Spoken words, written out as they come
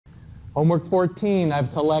Homework 14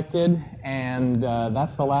 I've collected, and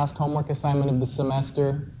that's the last homework assignment of the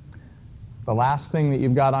semester. The last thing that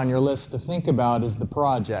you've got on your list to think about is the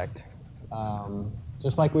project.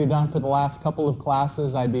 Just like we've done for the last couple of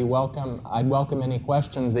classes, I'd welcome any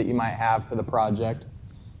questions that you might have for the project.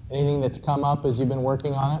 Anything that's come up as you've been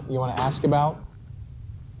working on it you want to ask about?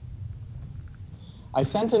 I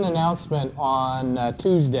sent an announcement on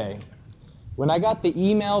Tuesday. When I got the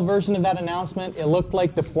email version of that announcement, it looked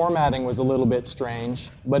like the formatting was a little bit strange.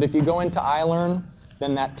 But if you go into iLearn,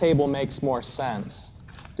 then that table makes more sense.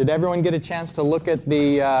 Did everyone get a chance to look at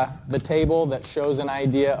the table that shows an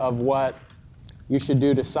idea of what you should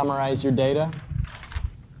do to summarize your data?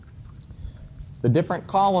 The different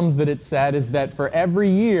columns that it said is that for every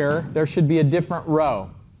year, there should be a different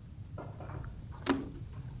row.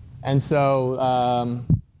 And so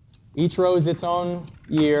each row is its own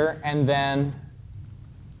year, and then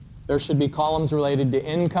there should be columns related to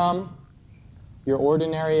income, your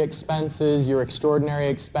ordinary expenses, your extraordinary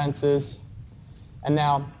expenses. And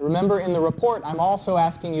now, remember in the report, I'm also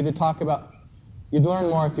asking you to talk about, you'd learn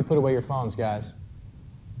more if you put away your phones, guys.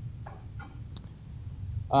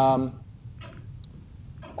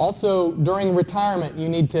 Also, during retirement, you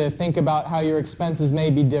need to think about how your expenses may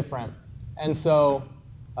be different. And so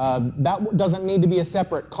that doesn't need to be a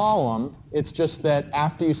separate column. It's just that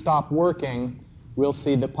after you stop working, we'll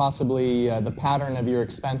see that possibly the pattern of your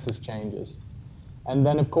expenses changes. And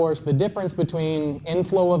then, of course, the difference between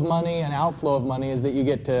inflow of money and outflow of money is that you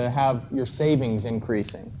get to have your savings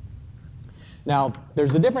increasing. Now,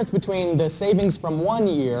 there's a difference between the savings from 1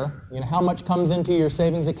 year, how much comes into your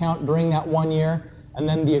savings account during that 1 year, and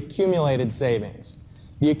then the accumulated savings.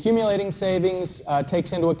 The accumulating savings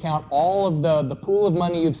takes into account all of the pool of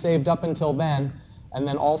money you've saved up until then, and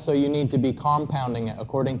then also you need to be compounding it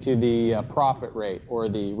according to the profit rate or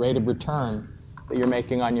the rate of return that you're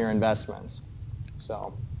making on your investments.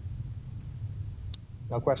 So,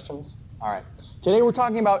 no questions? All right. Today we're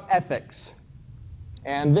talking about ethics.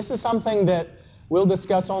 And this is something that we'll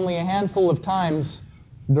discuss only a handful of times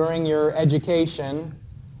during your education,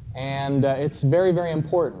 and it's very, very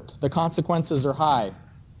important. The consequences are high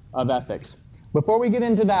of ethics. Before we get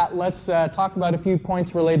into that, let's talk about a few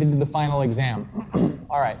points related to the final exam.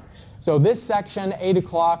 All right. So this section, 8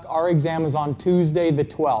 o'clock, our exam is on Tuesday the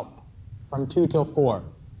 12th, from 2 till 4.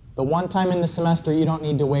 The one time in the semester you don't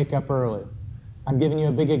need to wake up early. I'm giving you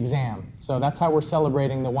a big exam. So that's how we're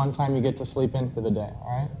celebrating the one time you get to sleep in for the day, all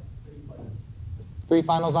right? 3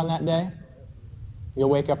 finals on that day? You'll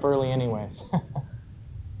wake up early anyways.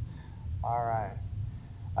 All right.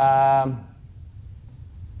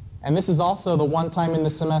 And this is also the one time in the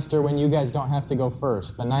semester when you guys don't have to go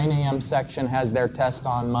first. The 9 a.m. section has their test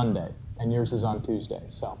on Monday, and yours is on Tuesday.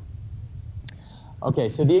 So, okay,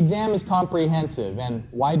 so the exam is comprehensive, and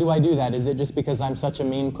why do I do that? Is it just because I'm such a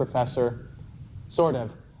mean professor? Sort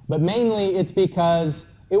of. But mainly it's because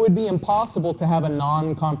it would be impossible to have a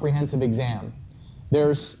non-comprehensive exam.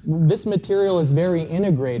 This material is very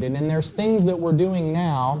integrated, and there's things that we're doing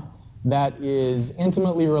now that is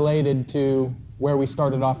intimately related to where we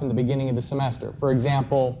started off in the beginning of the semester. For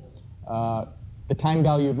example, the time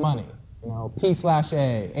value of money,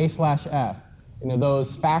 P/A, A/F,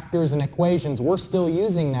 those factors and equations, we're still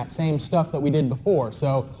using that same stuff that we did before.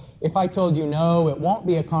 So if I told you, no, it won't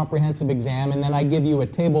be a comprehensive exam, and then I give you a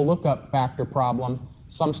table lookup factor problem,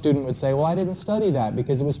 some student would say, well, I didn't study that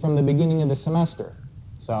because it was from the beginning of the semester.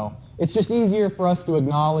 So it's just easier for us to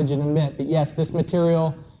acknowledge and admit that, yes, this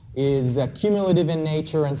material is cumulative in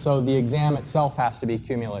nature, and so the exam itself has to be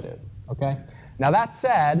cumulative, okay? Now that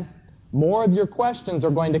said, more of your questions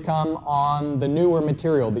are going to come on the newer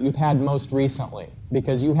material that you've had most recently,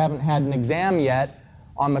 because you haven't had an exam yet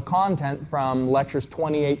on the content from lectures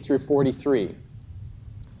 28 through 43.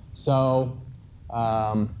 So,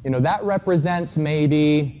 that represents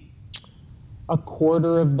maybe a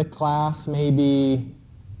quarter of the class, maybe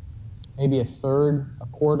a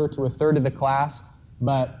quarter to a third of the class,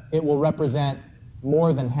 but it will represent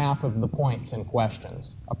more than half of the points in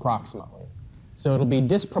questions, approximately. So it'll be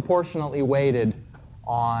disproportionately weighted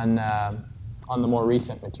on the more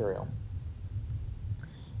recent material.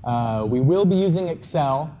 We will be using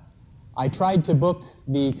Excel. I tried to book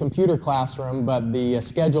the computer classroom, but the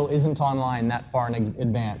schedule isn't online that far in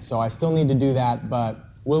advance, so I still need to do that, but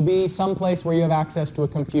we'll be someplace where you have access to a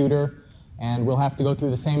computer, and we'll have to go through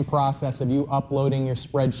the same process of you uploading your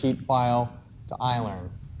spreadsheet file to iLearn.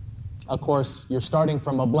 Of course, you're starting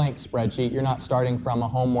from a blank spreadsheet. You're not starting from a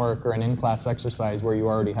homework or an in-class exercise where you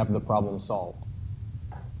already have the problem solved.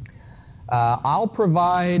 I'll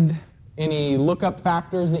provide any lookup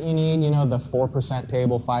factors that you need, you know, the 4%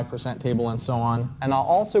 table, 5% table, and so on. And I'll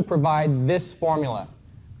also provide this formula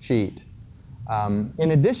sheet.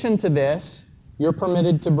 In addition to this, you're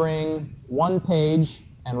permitted to bring one page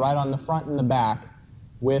and write on the front and the back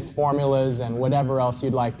with formulas and whatever else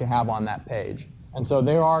you'd like to have on that page. And so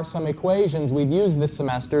there are some equations we've used this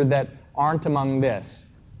semester that aren't among this.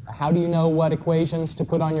 How do you know what equations to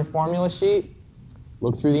put on your formula sheet?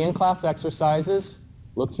 Look through the in-class exercises,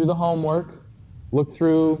 look through the homework, look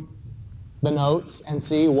through the notes, and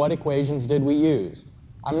see what equations did we use.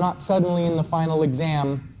 I'm not suddenly in the final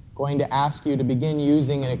exam going to ask you to begin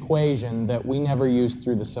using an equation that we never used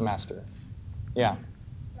through the semester. Yeah?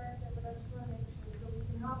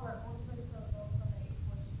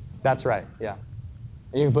 That's right, yeah.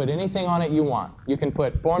 You can put anything on it you want. You can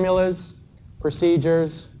put formulas,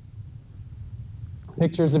 procedures,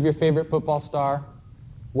 pictures of your favorite football star,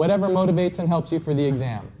 whatever motivates and helps you for the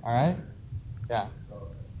exam, all right? Yeah.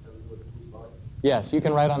 Yes, you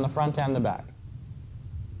can write on the front and the back.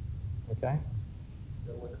 Okay?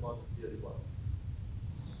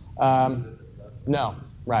 No,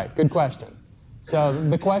 right, good question. So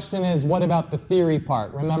the question is, what about the theory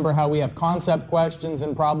part? Remember how we have concept questions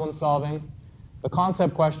and problem solving? The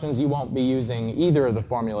concept questions, you won't be using either of the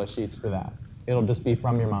formula sheets for that. It'll just be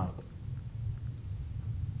from your mind.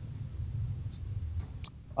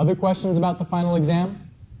 Other questions about the final exam?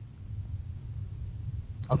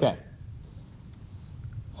 Okay.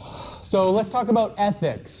 So let's talk about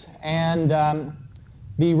ethics. And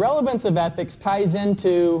the relevance of ethics ties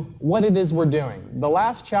into what it is we're doing. The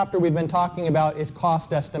last chapter we've been talking about is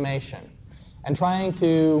cost estimation and trying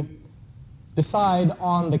to decide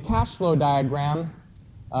on the cash flow diagram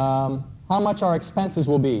how much our expenses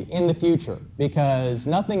will be in the future, because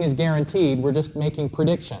nothing is guaranteed, we're just making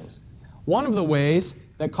predictions. One of the ways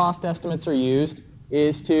that cost estimates are used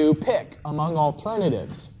is to pick among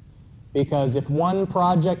alternatives, because if one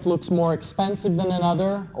project looks more expensive than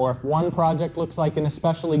another, or if one project looks like an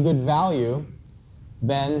especially good value,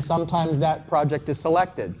 then sometimes that project is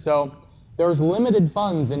selected. So there's limited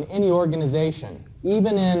funds in any organization.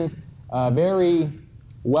 Even in very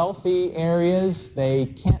wealthy areas, they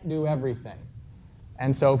can't do everything.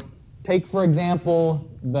 And so take, for example,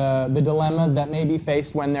 the dilemma that may be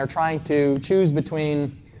faced when they're trying to choose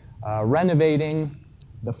between renovating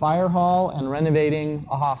the fire hall and renovating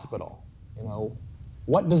a hospital. You know,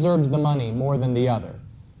 what deserves the money more than the other?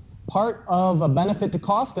 Part of a benefit to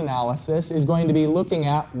cost analysis is going to be looking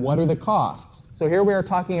at what are the costs. So here we are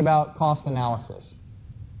talking about cost analysis.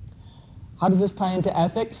 How does this tie into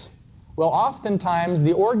ethics? Well, oftentimes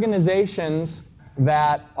the organizations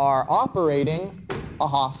that are operating a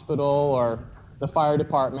hospital or the fire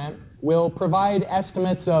department will provide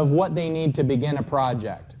estimates of what they need to begin a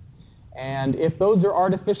project. And if those are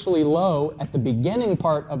artificially low at the beginning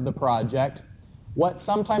part of the project, what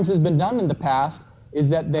sometimes has been done in the past is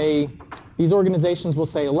that these organizations will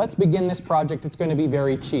say, let's begin this project, it's going to be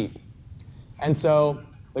very cheap. And so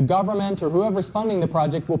the government or whoever's funding the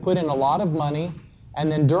project will put in a lot of money,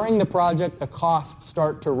 and then during the project, the costs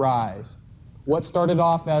start to rise. What started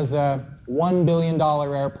off as a $1 billion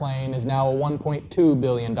airplane is now a $1.2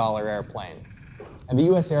 billion airplane. And the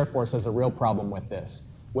US Air Force has a real problem with this.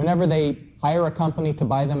 Whenever they hire a company to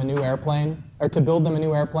buy them a new airplane, or to build them a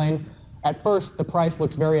new airplane, at first the price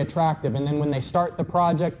looks very attractive, and then when they start the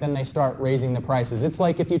project, then they start raising the prices. It's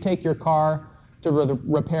like if you take your car to the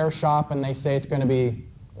repair shop and they say it's going to be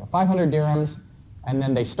 500 dirhams, and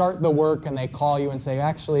then they start the work and they call you and say,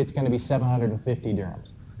 actually it's going to be 750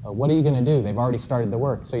 dirhams. Well, what are you going to do? They've already started the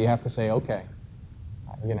work, so you have to say, okay,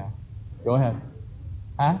 go ahead.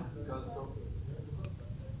 Huh?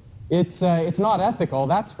 It's not ethical,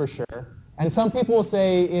 that's for sure. And some people will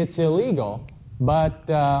say it's illegal, but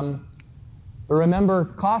remember,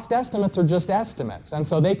 cost estimates are just estimates. And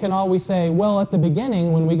so they can always say, well, at the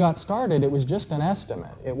beginning, when we got started, it was just an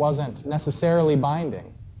estimate. It wasn't necessarily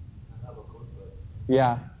binding.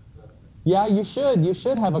 Yeah. Yeah, you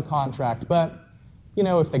should have a contract, but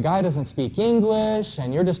if the guy doesn't speak English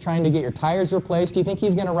and you're just trying to get your tires replaced, do you think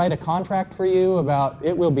he's going to write a contract for you about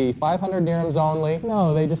it will be 500 dirhams only?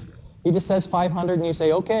 No, he just says 500 and you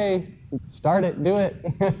say, okay, start it, do it.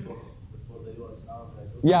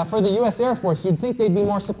 Yeah, for the US Air Force, you'd think they'd be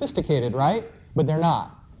more sophisticated, right? But they're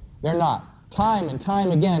not. They're not. Time and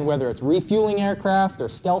time again, whether it's refueling aircraft or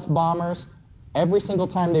stealth bombers, every single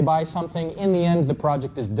time they buy something, in the end, the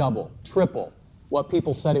project is double, triple what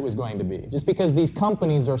people said it was going to be. Just because these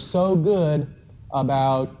companies are so good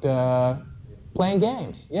about playing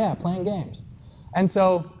games. Yeah, playing games. And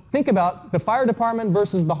so think about the fire department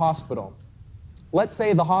versus the hospital. Let's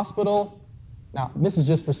say the hospital Now, this is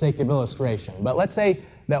just for sake of illustration, but let's say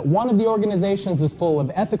that one of the organizations is full of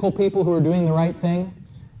ethical people who are doing the right thing,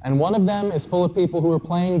 and one of them is full of people who are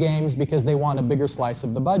playing games because they want a bigger slice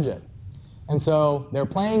of the budget. And so they're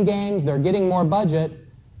playing games, they're getting more budget,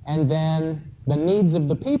 and then the needs of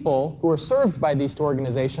the people who are served by these two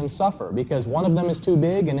organizations suffer because one of them is too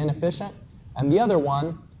big and inefficient, and the other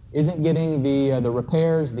one isn't getting the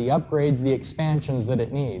repairs, the upgrades, the expansions that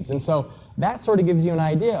it needs. And so that sort of gives you an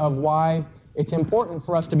idea of why it's important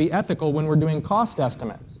for us to be ethical when we're doing cost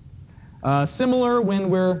estimates. Similar when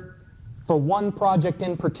we're, for one project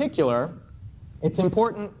in particular, it's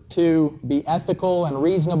important to be ethical and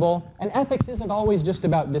reasonable. And ethics isn't always just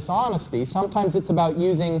about dishonesty. Sometimes it's about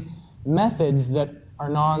using methods that are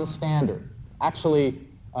non-standard. Actually,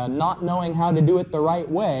 not knowing how to do it the right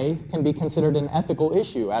way can be considered an ethical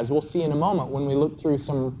issue, as we'll see in a moment when we look through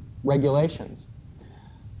some regulations.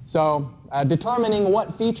 So, determining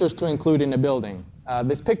what features to include in a building.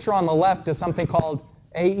 This picture on the left is something called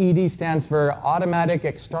AED, stands for Automatic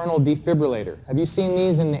External Defibrillator. Have you seen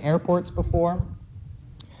these in the airports before?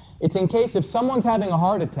 It's in case if someone's having a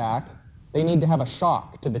heart attack, they need to have a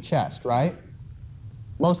shock to the chest, right?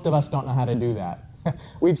 Most of us don't know how to do that.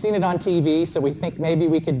 We've seen it on TV, so we think maybe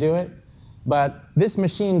we could do it, but this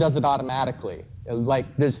machine does it automatically. Like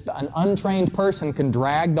there's an untrained person can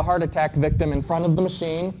drag the heart attack victim in front of the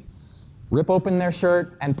machine, rip open their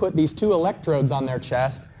shirt, and put these two electrodes on their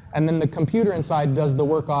chest, and then the computer inside does the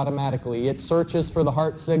work automatically. It searches for the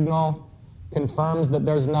heart signal, confirms that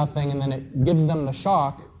there's nothing, and then it gives them the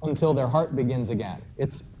shock until their heart begins again.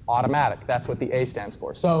 It's automatic. That's what the A stands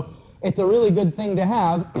for. So it's a really good thing to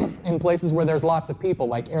have in places where there's lots of people,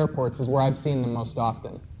 like airports is where I've seen them most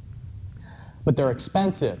often. But they're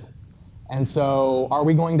expensive. And so are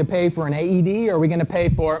we going to pay for an AED, or are we going to pay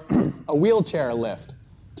for a wheelchair lift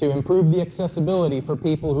to improve the accessibility for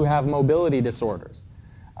people who have mobility disorders?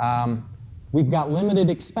 We've got limited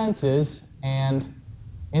expenses, and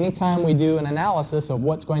anytime we do an analysis of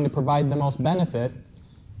what's going to provide the most benefit,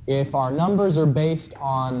 if our numbers are based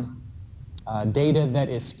on data that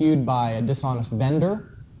is skewed by a dishonest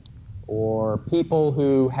vendor or people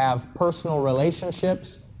who have personal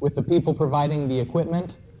relationships with the people providing the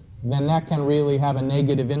equipment, then that can really have a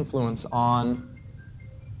negative influence on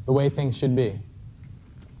the way things should be.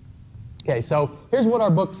 Okay, so here's what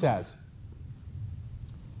our book says.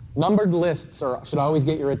 Numbered lists should always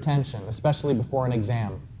get your attention, especially before an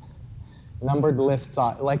exam. Numbered lists,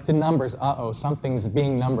 like the numbers, something's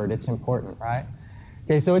being numbered, it's important, right?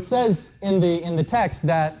 Okay, so it says in the text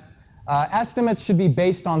that estimates should be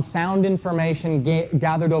based on sound information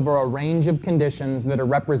gathered over a range of conditions that are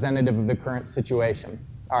representative of the current situation.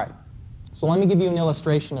 All right, so let me give you an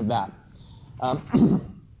illustration of that.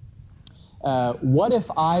 What if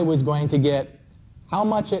I was going to get how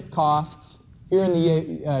much it costs here in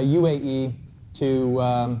the UAE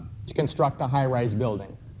to construct a high-rise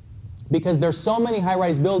building? Because there's so many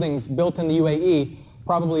high-rise buildings built in the UAE,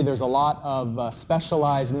 probably there's a lot of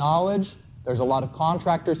specialized knowledge, there's a lot of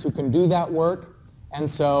contractors who can do that work, and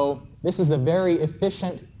so this is a very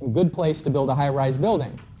efficient and good place to build a high-rise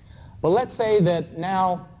building. But let's say that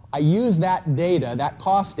now I use that data, that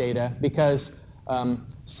cost data, because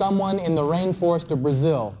someone in the rainforest of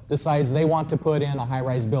Brazil decides they want to put in a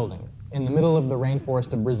high-rise building in the middle of the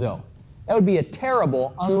rainforest of Brazil. That would be a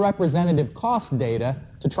terrible, unrepresentative cost data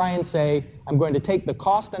to try and say, I'm going to take the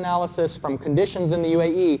cost analysis from conditions in the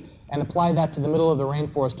UAE and apply that to the middle of the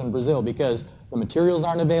rainforest in Brazil, because the materials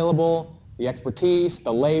aren't available, the expertise,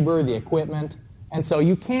 the labor, the equipment, and so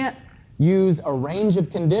you can't use a range of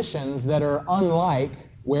conditions that are unlike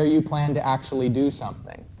where you plan to actually do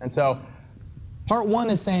something. And so part one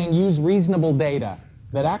is saying use reasonable data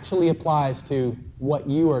that actually applies to what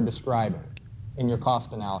you are describing in your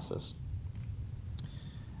cost analysis.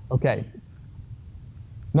 Okay.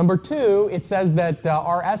 Number two, it says that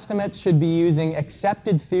our estimates should be using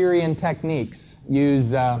accepted theory and techniques.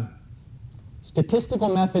 Use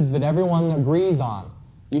statistical methods that everyone agrees on.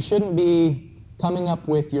 You shouldn't be coming up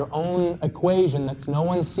with your own equation that's no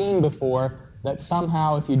one's seen before, that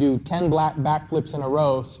somehow if you do 10 backflips in a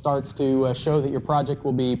row starts to show that your project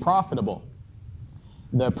will be profitable.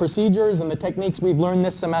 The procedures and the techniques we've learned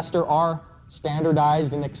this semester are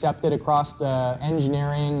standardized and accepted across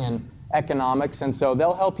engineering and economics, and so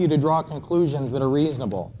they'll help you to draw conclusions that are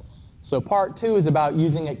reasonable. So part two is about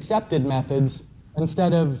using accepted methods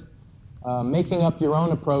instead of making up your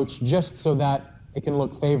own approach just so that it can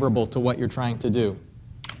look favorable to what you're trying to do.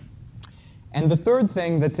 And the third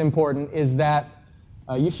thing that's important is that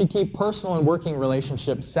you should keep personal and working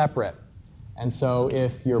relationships separate. And so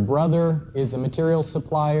if your brother is a materials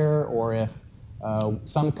supplier, or if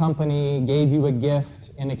some company gave you a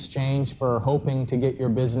gift in exchange for hoping to get your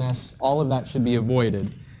business. All of that should be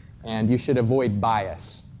avoided, and you should avoid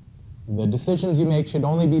bias. The decisions you make should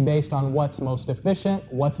only be based on what's most efficient,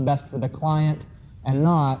 what's best for the client, and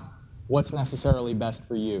not what's necessarily best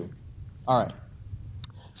for you. All right.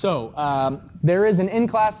 So there is an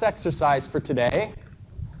in-class exercise for today,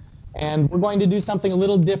 and we're going to do something a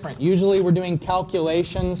little different. Usually we're doing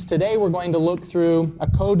calculations. Today we're going to look through a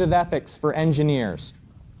code of ethics for engineers.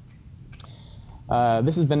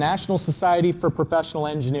 This is the National Society for Professional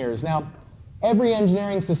Engineers. Now, every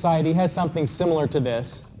engineering society has something similar to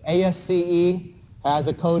this. ASCE has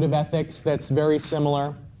a code of ethics that's very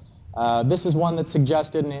similar. This is one that's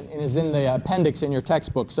suggested and is in the appendix in your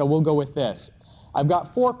textbook, so we'll go with this. I've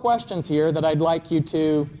got 4 questions here that I'd like you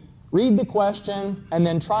to read the question and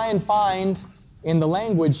then try and find in the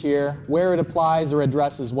language here where it applies or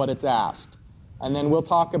addresses what it's asked. And then we'll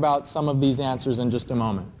talk about some of these answers in just a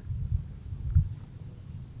moment.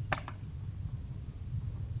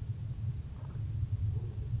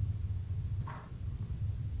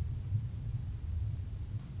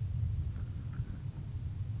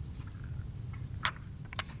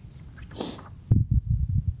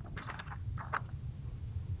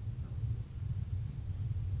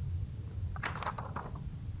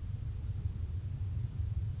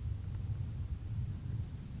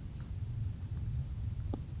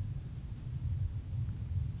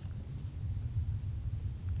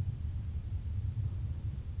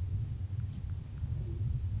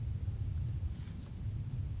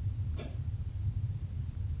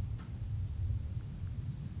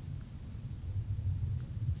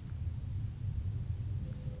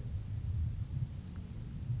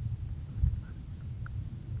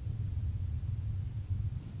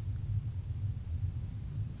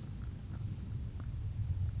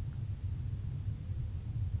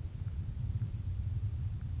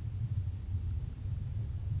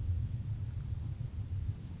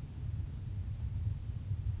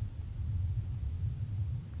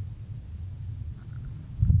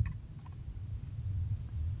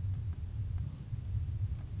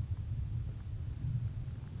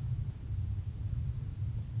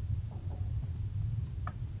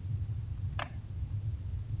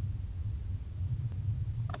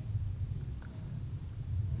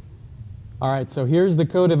 All right, so here's the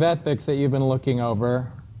code of ethics that you've been looking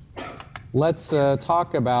over. Let's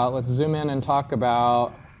zoom in and talk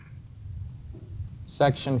about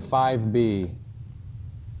section 5B.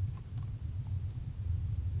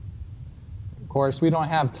 Of course, we don't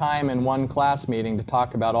have time in one class meeting to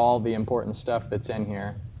talk about all the important stuff that's in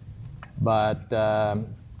here, but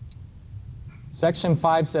section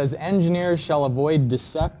 5 says engineers shall avoid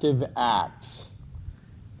deceptive acts.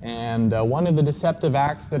 And one of the deceptive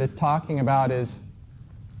acts that it's talking about is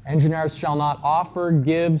engineers shall not offer,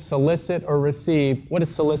 give, solicit, or receive. What does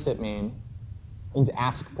solicit mean? It means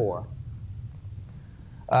ask for.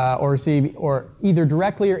 Or receive, or either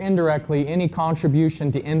directly or indirectly, any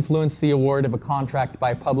contribution to influence the award of a contract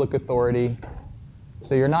by public authority.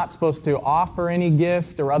 So you're not supposed to offer any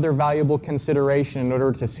gift or other valuable consideration in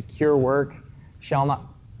order to secure work. Shall not.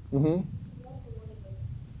 Mm-hmm.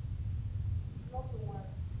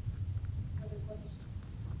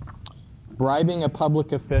 Bribing a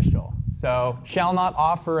public official. So, shall not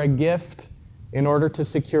offer a gift in order to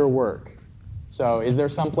secure work. So, is there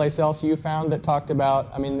someplace else you found that talked about,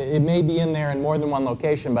 I mean, it may be in there in more than one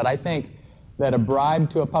location, but I think that a bribe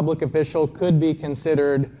to a public official could be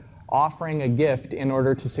considered offering a gift in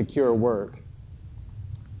order to secure work.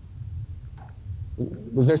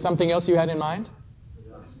 Was there something else you had in mind?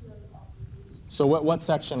 So, what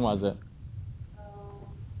section was it?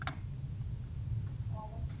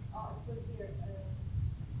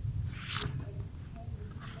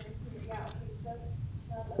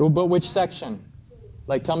 But which section?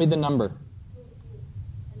 Like, tell me the number.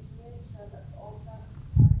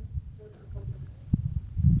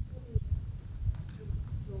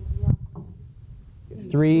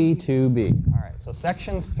 3, 2B. All right, so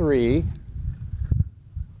section 3.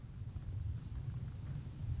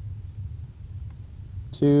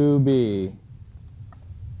 B.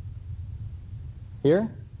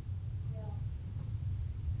 Here?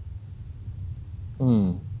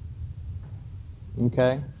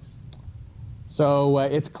 Okay. So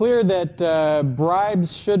it's clear that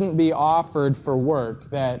bribes shouldn't be offered for work,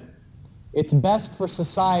 that it's best for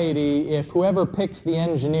society if whoever picks the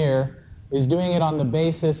engineer is doing it on the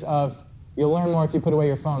basis of, you'll learn more if you put away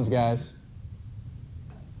your phones, guys,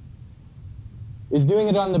 is doing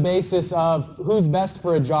it on the basis of who's best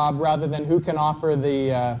for a job rather than who can offer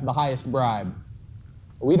the highest bribe.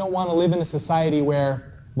 We don't want to live in a society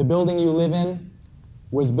where the building you live in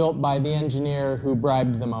was built by the engineer who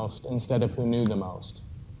bribed the most instead of who knew the most.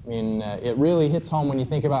 I mean, it really hits home when you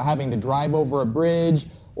think about having to drive over a bridge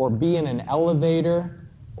or be in an elevator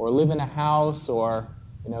or live in a house or,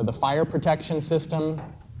 you know, the fire protection system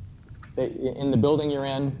in the building you're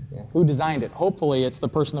in. Who designed it? Hopefully it's the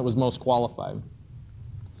person that was most qualified.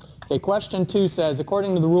 Okay, question 2 says,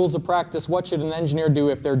 according to the rules of practice, what should an engineer do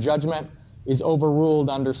if their judgment is overruled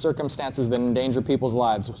under circumstances that endanger people's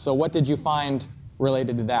lives? So what did you find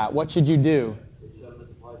related to that? What should you do?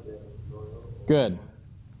 Good.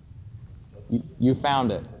 You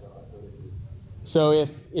found it. So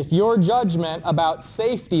if your judgment about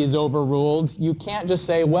safety is overruled, you can't just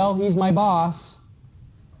say, well, he's my boss.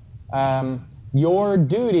 Your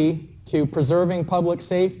duty to preserving public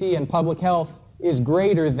safety and public health is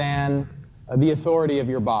greater than the authority of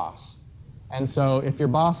your boss. And so if your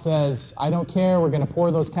boss says, I don't care, we're going to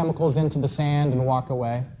pour those chemicals into the sand and walk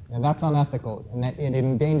away, and that's unethical, and it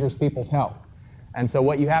endangers people's health. And so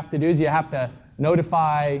what you have to do is you have to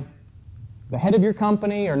notify the head of your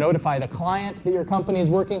company or notify the client that your company is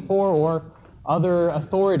working for or other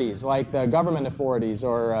authorities like the government authorities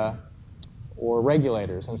or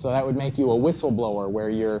regulators. And so that would make you a whistleblower where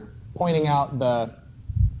you're pointing out the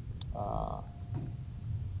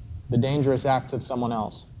dangerous acts of someone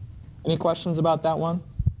else. Any questions about that one?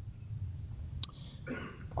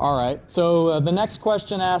 All right, so the next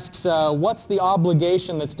question asks, what's the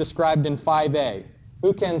obligation that's described in 5A?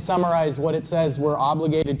 Who can summarize what it says we're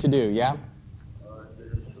obligated to do, yeah? There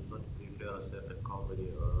should not refer a certain company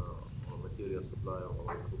or material supplier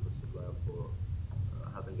or equipment supplier for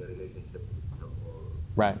having a relationship with them or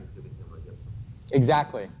right. giving them a gift.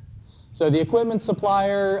 Exactly. So the equipment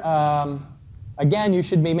supplier, again, you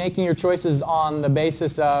should be making your choices on the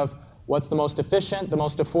basis of what's the most efficient, the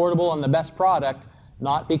most affordable, and the best product,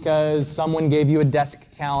 not because someone gave you a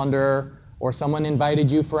desk calendar or someone invited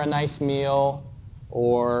you for a nice meal,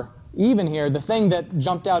 or even here, the thing that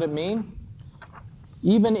jumped out at me,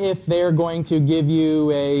 even if they're going to give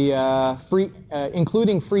you a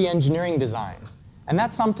including free engineering designs. And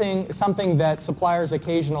that's something that suppliers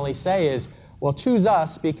occasionally say is, well, choose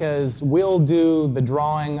us because we'll do the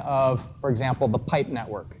drawing of, for example, the pipe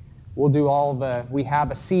network. We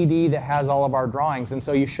have a CD that has all of our drawings, and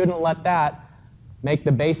so you shouldn't let that make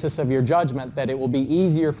the basis of your judgment that it will be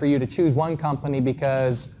easier for you to choose one company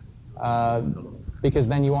because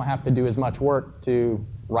then you won't have to do as much work to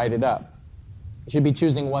write it up. You should be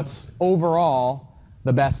choosing what's overall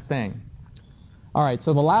the best thing. All right,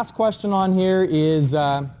 so the last question on here is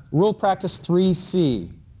Rule Practice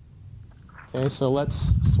 3C. Okay, so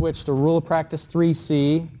let's switch to Rule of Practice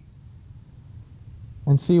 3C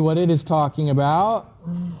and see what it is talking about.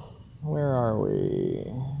 Where are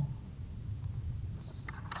we?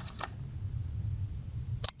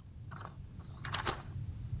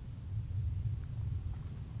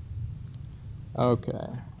 Okay,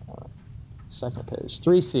 second page,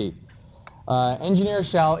 3C. Engineers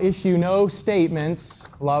shall issue no statements,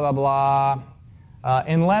 blah, blah, blah,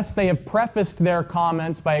 unless they have prefaced their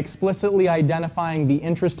comments by explicitly identifying the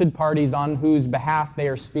interested parties on whose behalf they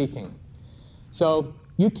are speaking. So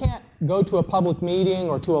you can't go to a public meeting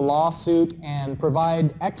or to a lawsuit and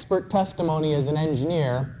provide expert testimony as an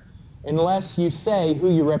engineer unless you say who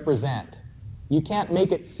you represent. You can't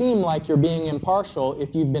make it seem like you're being impartial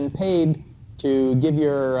if you've been paid to give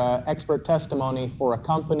your expert testimony for a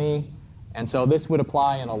company. And so this would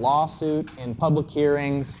apply in a lawsuit, in public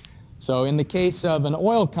hearings. So in the case of an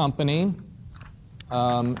oil company,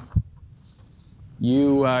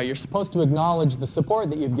 you're supposed to acknowledge the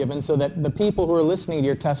support that you've given so that the people who are listening to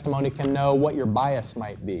your testimony can know what your bias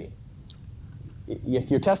might be.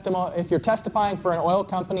 If you're testifying for an oil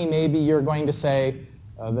company, maybe you're going to say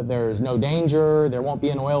that there's no danger, there won't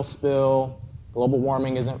be an oil spill, global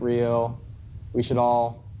warming isn't real, we should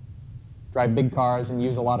all drive big cars and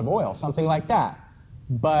use a lot of oil, something like that.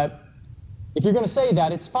 But if you're going to say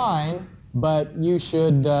that, it's fine, but you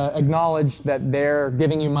should acknowledge that they're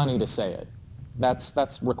giving you money to say it.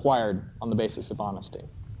 That's required on the basis of honesty.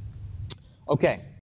 Okay.